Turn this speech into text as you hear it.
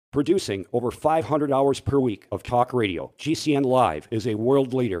Producing over 500 hours per week of talk radio, GCN Live is a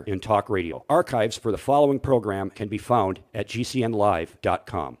world leader in talk radio. Archives for the following program can be found at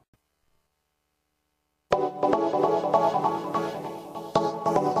gcnlive.com.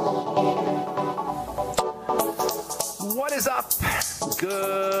 What is up?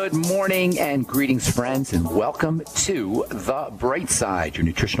 Good morning and greetings, friends, and welcome to The Bright Side, your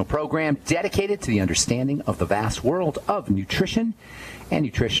nutritional program dedicated to the understanding of the vast world of nutrition and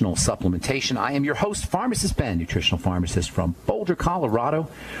nutritional supplementation. I am your host, Pharmacist Ben, nutritional pharmacist from Boulder, Colorado,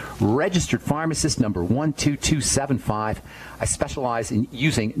 registered pharmacist number 12275. I specialize in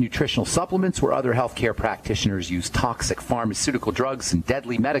using nutritional supplements where other healthcare practitioners use toxic pharmaceutical drugs and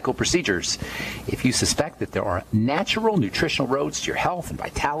deadly medical procedures. If you suspect that there are natural nutritional roads to your health and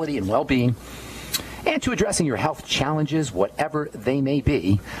vitality and well-being, and to addressing your health challenges, whatever they may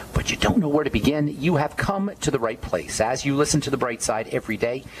be, but you don't know where to begin, you have come to the right place. As you listen to The Bright Side every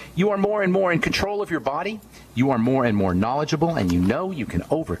day, you are more and more in control of your body, you are more and more knowledgeable, and you know you can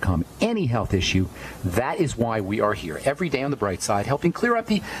overcome any health issue. That is why we are here every day on The Bright Side, helping clear up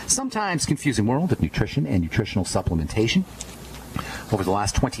the sometimes confusing world of nutrition and nutritional supplementation. Over the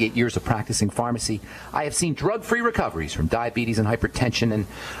last 28 years of practicing pharmacy, I have seen drug-free recoveries from diabetes and hypertension and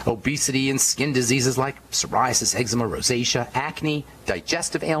obesity and skin diseases like psoriasis, eczema, rosacea, acne,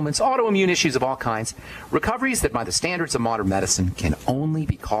 digestive ailments, autoimmune issues of all kinds. Recoveries that by the standards of modern medicine can only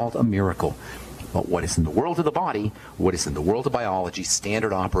be called a miracle. But what is in the world of the body, what is in the world of biology,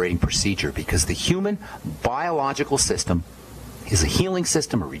 standard operating procedure, because the human biological system is a healing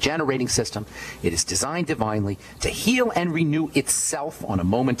system, a regenerating system. It is designed divinely to heal and renew itself on a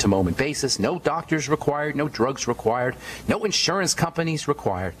moment-to-moment basis. No doctors required, no drugs required, no insurance companies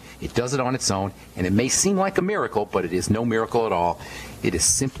required. It does it on its own, and it may seem like a miracle, but it is no miracle at all. It is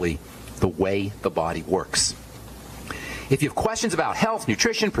simply the way the body works. If you have questions about health,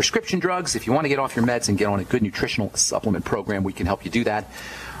 nutrition, prescription drugs, if you want to get off your meds and get on a good nutritional supplement program, we can help you do that.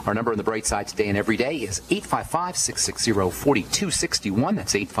 Our number on The Bright Side today and every day is 855-660-4261.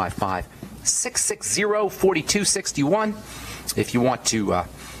 That's 855-660-4261. If you want to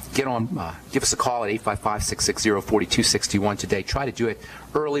get on, give us a call at 855-660-4261 today. Try to do it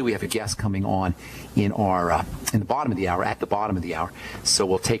early. We have a guest coming on in our in the bottom of the hour, at the bottom of the hour. So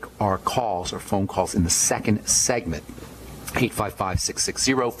we'll take our calls, our phone calls, in the second segment.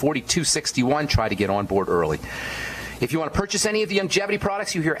 855-660-4261. Try to get on board early. If you want to purchase any of the longevity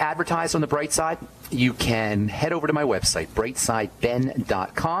products you hear advertised on The Bright Side, you can head over to my website,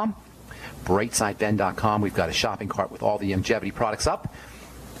 brightsideben.com. brightsideben.com. We've got a shopping cart with all the longevity products up.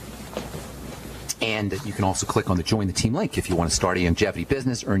 And you can also click on the Join the Team link if you want to start a longevity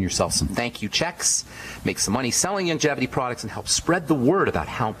business, earn yourself some thank you checks, make some money selling longevity products, and help spread the word about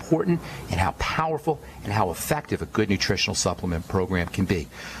how important and how powerful and how effective a good nutritional supplement program can be.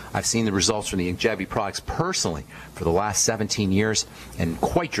 I've seen the results from the longevity products personally for the last 17 years, and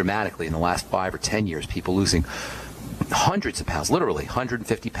quite dramatically in the last 5 or 10 years, people losing hundreds of pounds, literally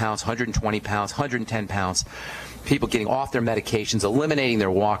 150 pounds, 120 pounds, 110 pounds. People getting off their medications, eliminating their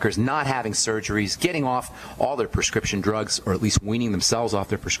walkers, not having surgeries, getting off all their prescription drugs, or at least weaning themselves off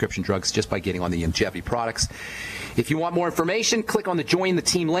their prescription drugs just by getting on the longevity products. If you want more information, click on the Join the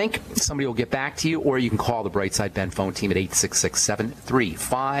Team link. Somebody will get back to you, or you can call the Brightside Ben phone team at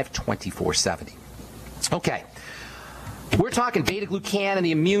 866-735-2470. Okay. We're talking beta-glucan and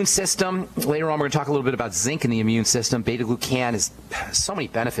the immune system. Later on, we're going to talk a little bit about zinc in the immune system. Beta-glucan has so many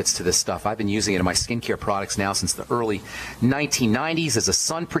benefits to this stuff. I've been using it in my skincare products now since the early 1990s as a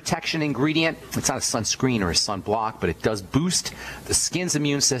sun protection ingredient. It's not a sunscreen or a sunblock, but it does boost the skin's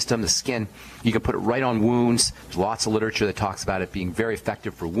immune system. The skin, you can put it right on wounds. There's lots of literature that talks about it being very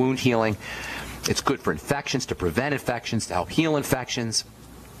effective for wound healing. It's good for infections, to prevent infections, to help heal infections.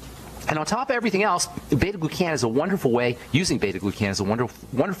 And on top of everything else, beta-glucan is a wonderful way, using beta-glucan is a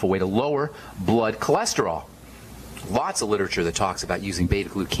wonderful way to lower blood cholesterol. Lots of literature that talks about using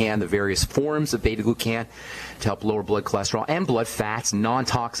beta-glucan, the various forms of beta-glucan to help lower blood cholesterol and blood fats,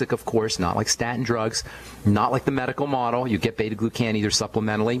 non-toxic, of course, not like statin drugs, not like the medical model. You get beta-glucan either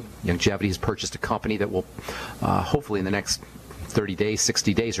supplementally. Longevity has purchased a company that will, hopefully in the next 30 days,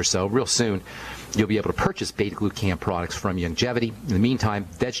 60 days or so, real soon, you'll be able to purchase beta-glucan products from Longevity. In the meantime,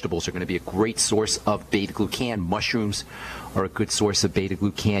 vegetables are going to be a great source of beta-glucan. Mushrooms are a good source of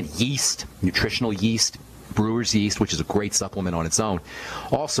beta-glucan. Yeast, nutritional yeast, brewer's yeast, which is a great supplement on its own,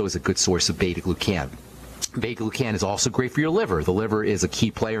 also is a good source of beta-glucan. Beta-glucan is also great for your liver. The liver is a key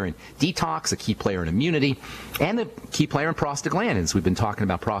player in detox, a key player in immunity, and a key player in prostaglandins. We've been talking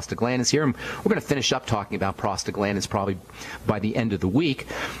about prostaglandins here, and we're going to finish up talking about prostaglandins probably by the end of the week.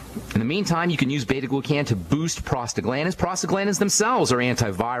 In the meantime, you can use beta-glucan to boost prostaglandins. Prostaglandins themselves are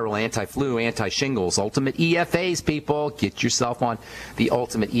antiviral, anti-flu, anti-shingles, ultimate EFAs, people. Get yourself on the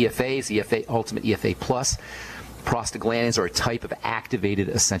ultimate EFAs, Ultimate EFA Plus. Prostaglandins are a type of activated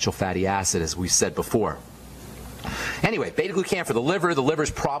essential fatty acid, as we've said before. Anyway, beta-glucan for the liver. The liver is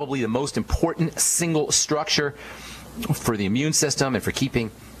probably the most important single structure for the immune system and for keeping,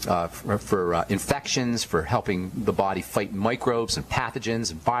 for infections, for helping the body fight microbes and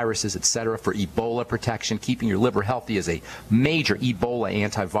pathogens and viruses, etc., for Ebola protection. Keeping your liver healthy is a major Ebola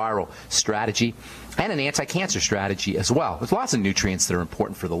antiviral strategy and an anti-cancer strategy as well. There's lots of nutrients that are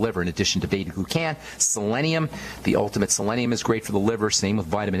important for the liver in addition to beta-glucan. Selenium, the ultimate selenium is great for the liver. Same with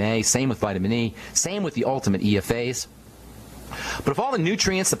vitamin A, same with vitamin E, same with the ultimate EFAs. But of all the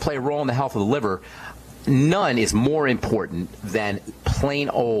nutrients that play a role in the health of the liver, none is more important than plain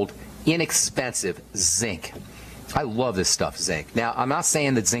old, inexpensive zinc. I love this stuff, zinc. Now, I'm not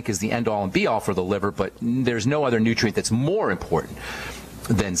saying that zinc is the end-all and be-all for the liver, but there's no other nutrient that's more important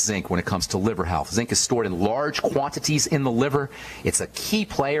than zinc when it comes to liver health. Zinc is stored in large quantities in the liver. It's a key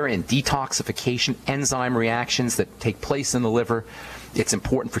player in detoxification enzyme reactions that take place in the liver. It's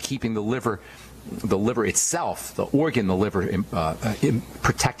important for keeping the liver itself, the organ, the liver,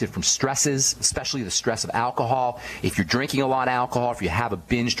 protected from stresses, especially the stress of alcohol. If you're drinking a lot of alcohol, if you have a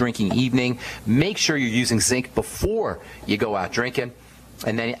binge drinking evening, make sure you're using zinc before you go out drinking.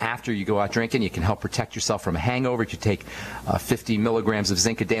 And then after you go out drinking, you can help protect yourself from a hangover. If you take 50 milligrams of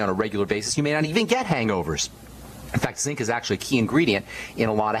zinc a day on a regular basis, you may not even get hangovers. In fact, zinc is actually a key ingredient in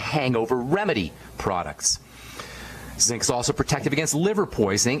a lot of hangover remedy products. Zinc is also protective against liver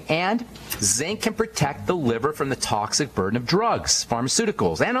poisoning, and zinc can protect the liver from the toxic burden of drugs,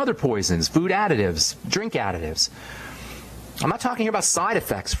 pharmaceuticals, and other poisons, food additives, drink additives. I'm not talking here about side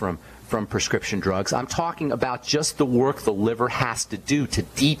effects from prescription drugs. I'm talking about just the work the liver has to do to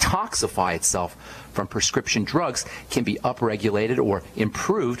detoxify itself from prescription drugs can be upregulated or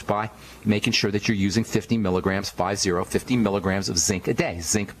improved by making sure that you're using 50 milligrams, 50 milligrams of zinc a day,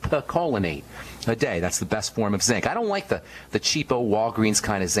 zinc picolinate a day. That's the best form of zinc. I don't like the cheapo Walgreens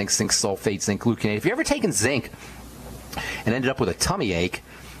kind of zinc sulfate, zinc gluconate. If you've ever taken zinc and ended up with a tummy ache,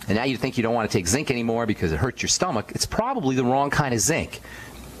 and now you think you don't want to take zinc anymore because it hurts your stomach, it's probably the wrong kind of zinc.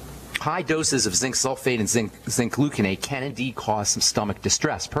 High doses of zinc sulfate and zinc gluconate can indeed cause some stomach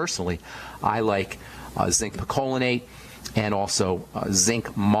distress. Personally, I like zinc picolinate and also zinc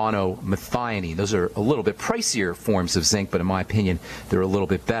monomethionine. Those are a little bit pricier forms of zinc, but in my opinion, they're a little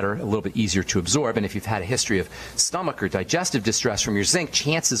bit better, a little bit easier to absorb. And if you've had a history of stomach or digestive distress from your zinc,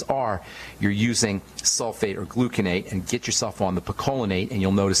 chances are you're using sulfate or gluconate, and get yourself on the picolinate, and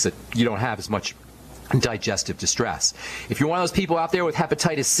you'll notice that you don't have as much digestive distress. If you're one of those people out there with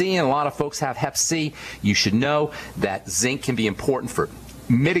hepatitis C, and a lot of folks have hep C, you should know that zinc can be important for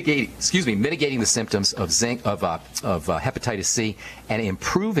mitigating the symptoms of hepatitis C and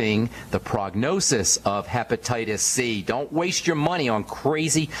improving the prognosis of hepatitis C. Don't waste your money on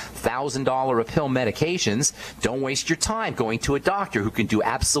crazy $1,000 a pill medications. Don't waste your time going to a doctor who can do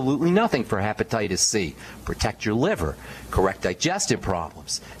absolutely nothing for hepatitis C. Protect your liver, correct digestive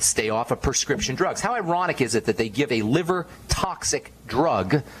problems, stay off of prescription drugs. How ironic is it that they give a liver toxic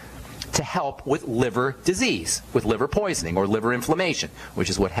drug to help with liver disease, with liver poisoning or liver inflammation, which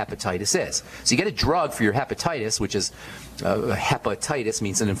is what hepatitis is. So you get a drug for your hepatitis, which is hepatitis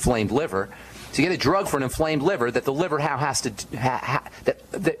means an inflamed liver. So you get a drug for an inflamed liver that the liver has to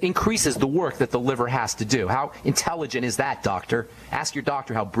that increases the work that the liver has to do. How intelligent is that, doctor? Ask your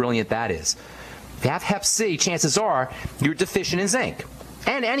doctor how brilliant that is. If you have hep C, chances are you're deficient in zinc.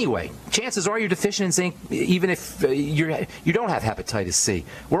 And anyway, chances are you're deficient in zinc even if you don't have hepatitis C.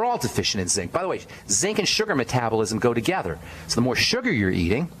 We're all deficient in zinc. By the way, zinc and sugar metabolism go together. So the more sugar you're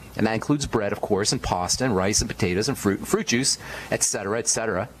eating, and that includes bread, of course, and pasta, and rice, and potatoes, and fruit juice,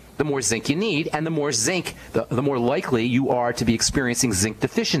 etc., the more zinc you need, and the more zinc, the more likely you are to be experiencing zinc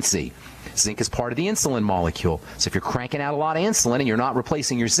deficiency. Zinc is part of the insulin molecule. So if you're cranking out a lot of insulin and you're not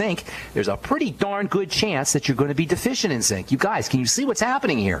replacing your zinc, there's a pretty darn good chance that you're going to be deficient in zinc. You guys, can you see what's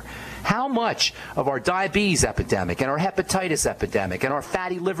happening here? How much of our diabetes epidemic and our hepatitis epidemic and our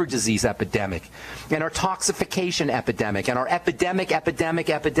fatty liver disease epidemic and our toxification epidemic and our epidemic,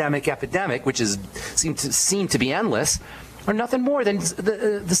 which seem to be endless, are nothing more than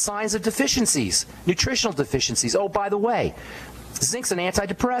the signs of deficiencies, nutritional deficiencies. Oh, by the way, zinc's an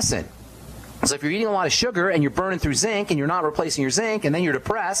antidepressant. So if you're eating a lot of sugar and you're burning through zinc and you're not replacing your zinc and then you're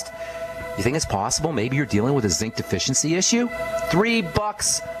depressed, You think it's possible maybe you're dealing with a zinc deficiency issue? $3,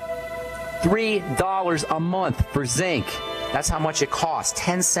 $3 a month for zinc. That's how much it costs,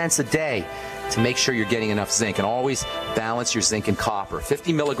 10 cents a day to make sure you're getting enough zinc. And always balance your zinc and copper.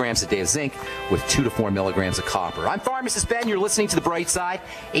 50 milligrams a day of zinc with 2 to 4 milligrams of copper. I'm Pharmacist Ben. You're listening to The Bright Side.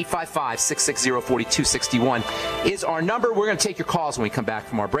 855-660-4261 is our number. We're going to take your calls when we come back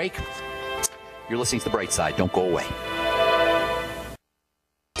from our break. You're listening to The Bright Side. Don't go away.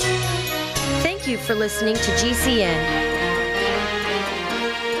 Thank you for listening to GCN.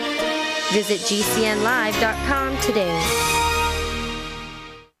 Visit GCNlive.com today.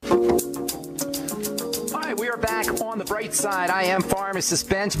 We are back on The Bright Side. I am Pharmacist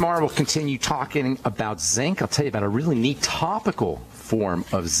Ben. Tomorrow we'll continue talking about zinc. I'll tell you about a really neat topical form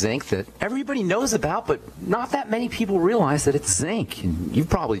of zinc that everybody knows about, but not that many people realize that it's zinc. And you've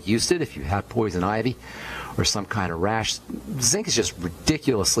probably used it if you had poison ivy or some kind of rash. Zinc is just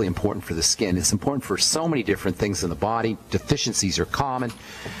ridiculously important for the skin. It's important for so many different things in the body. Deficiencies are common,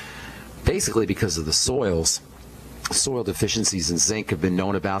 basically because of the soils. Soil deficiencies in zinc have been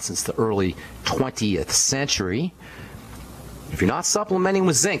known about since the early 20th century. If you're not supplementing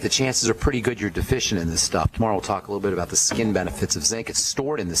with zinc, the chances are pretty good you're deficient in this stuff. Tomorrow we'll talk a little bit about the skin benefits of zinc. It's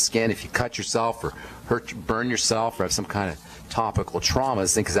stored in the skin. If you cut yourself or burn yourself or have some kind of topical trauma,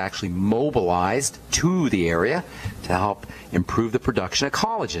 zinc is actually mobilized to the area to help improve the production of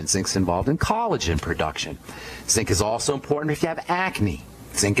collagen. Zinc's involved in collagen production. Zinc is also important if you have acne.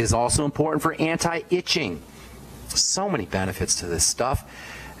 Zinc is also important for anti-itching. So many benefits to this stuff.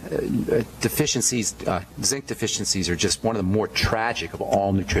 Zinc deficiencies are just one of the more tragic of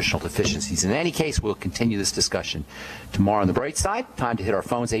all nutritional deficiencies. In any case, we'll continue this discussion tomorrow on The Bright Side. Time to hit our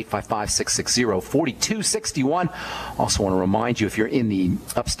phones, 855-660-4261. Also want to remind you, if you're in the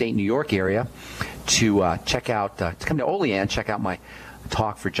upstate New York area, to check out, to come to Olean, check out my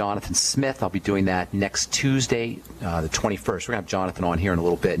talk for Jonathan Smith. I'll be doing that next Tuesday, the 21st. We're going to have Jonathan on here in a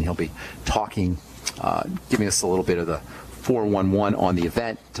little bit, and he'll be talking, giving us a little bit of the 411 on the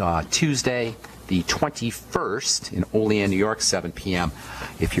event Tuesday, the 21st in Olean, New York, 7 p.m.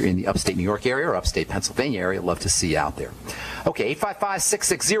 If you're in the upstate New York area or upstate Pennsylvania area, I'd love to see you out there. Okay,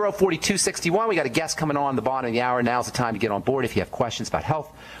 855-660-4261. We got a guest coming on the bottom of the hour. Now's the time to get on board if you have questions about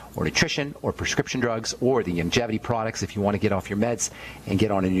health or nutrition or prescription drugs or the longevity products. If you want to get off your meds and get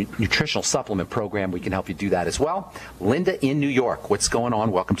on a nutritional supplement program, we can help you do that as well. Linda in New York, what's going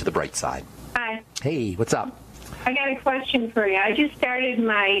on? Welcome to The Bright Side. Hi. Hey, what's up? I got a question for you. I just started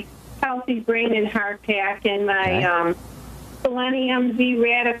my Healthy Brain and Heart Pack and my Selenium,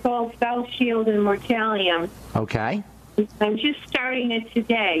 Z-Radical, Cell Shield, and Mortalium. Okay. I'm just starting it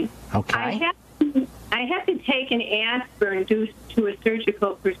today. Okay. I have to take an aspirin due to a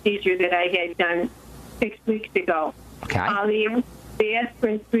surgical procedure that I had done 6 weeks ago. Okay. The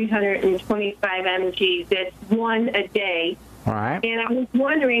aspirin's 325 mg. That's one a day. All right. And I was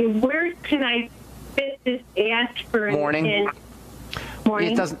wondering, where can I fit this aspirin in?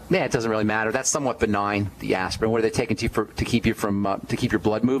 Morning. It doesn't really matter. That's somewhat benign, the aspirin. What are they taking to keep you from to keep your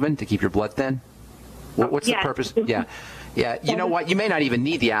blood moving, to keep your blood thin? What's the purpose? Yeah. Yeah, you know what? You may not even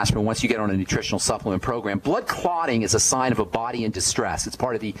need the aspirin once you get on a nutritional supplement program. Blood clotting is a sign of a body in distress. It's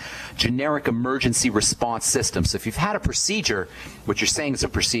part of the generic emergency response system. So if you've had a procedure, which you're saying is a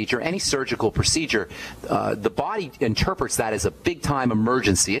procedure, any surgical procedure, the body interprets that as a big-time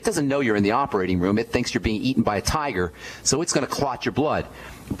emergency. It doesn't know you're in the operating room. It thinks you're being eaten by a tiger, so it's going to clot your blood.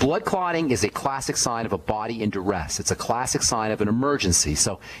 Blood clotting is a classic sign of a body in duress. It's a classic sign of an emergency.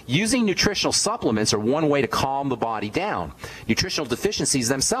 So using nutritional supplements are one way to calm the body down. Nutritional deficiencies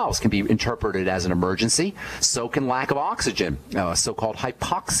themselves can be interpreted as an emergency. So can lack of oxygen, so-called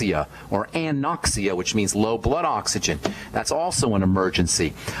hypoxia or anoxia, which means low blood oxygen. That's also an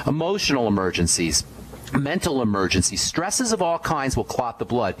emergency. Emotional emergencies. Mental emergencies, stresses of all kinds will clot the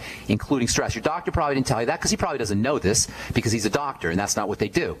blood, including stress. Your doctor probably didn't tell you that because he probably doesn't know this because he's a doctor, and that's not what they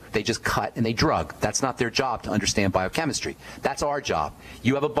do. They just cut and they drug. That's not their job to understand biochemistry. That's our job.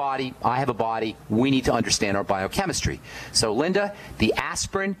 You have a body, I have a body, we need to understand our biochemistry. So, Linda, the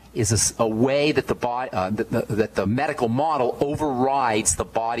aspirin is a way that that the medical model overrides the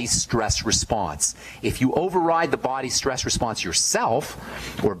body's stress response. If you override the body's stress response yourself,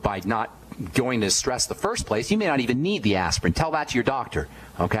 or by not going to stress the first place, you may not even need the aspirin. Tell that to your doctor,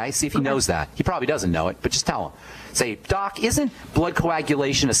 okay? See if he knows that. He probably doesn't know it, but just tell him. Say, Doc, isn't blood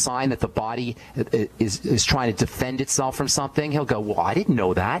coagulation a sign that the body is trying to defend itself from something? He'll go, well, I didn't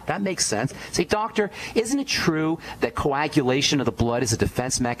know that. That makes sense. Say, doctor, isn't it true that coagulation of the blood is a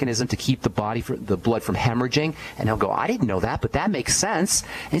defense mechanism to keep the blood from hemorrhaging? And he'll go, I didn't know that, but that makes sense.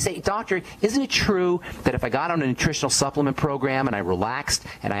 And you say, doctor, isn't it true that if I got on a nutritional supplement program and I relaxed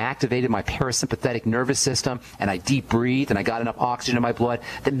and I activated my parasympathetic nervous system and I deep breathed and I got enough oxygen in my blood,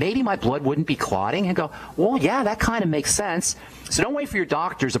 that maybe my blood wouldn't be clotting? And go, well, yeah, that kind of makes sense. So don't wait for your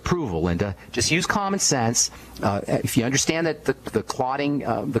doctor's approval, Linda. Just use common sense. If you understand that the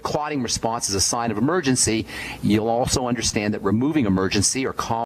clotting response is a sign of emergency, you'll also understand that removing emergency or calm